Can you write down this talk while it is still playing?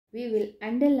we will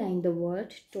underline the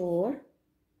word door.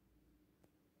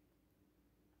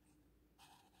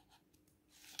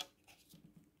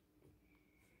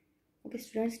 Okay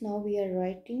students, now we are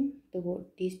writing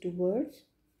these two words.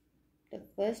 The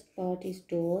first part is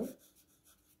door,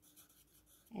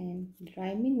 and the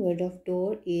rhyming word of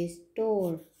door is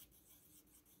door.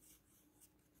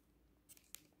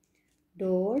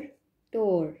 Door,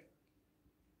 door.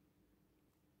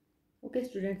 Okay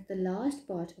students, the last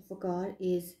part of a car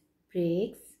is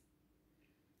brakes.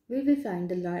 We will find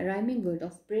the rhyming word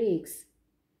of brakes.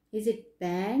 Is it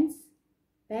pants,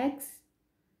 packs,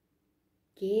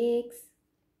 cakes,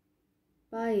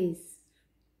 pies?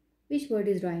 Which word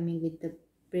is rhyming with the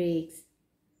brakes?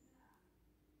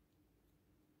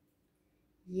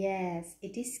 Yes,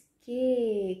 it is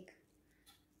cake.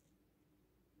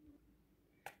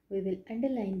 We will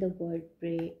underline the word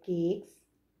cakes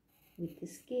with the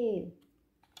scale.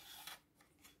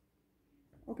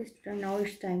 Okay student, now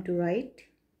it's time to write.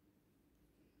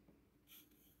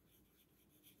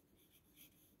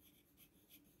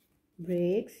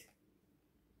 Brakes,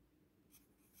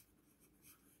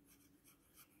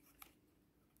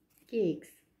 cakes.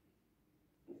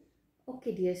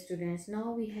 Okay dear students,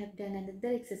 now we have done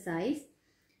another exercise.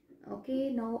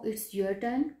 Okay, now it's your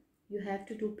turn. You have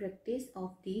to do practice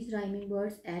of these rhyming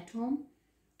words at home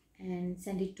and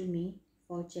send it to me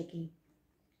for checking.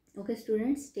 Okay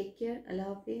students, take care.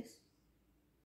 Allah Hafiz.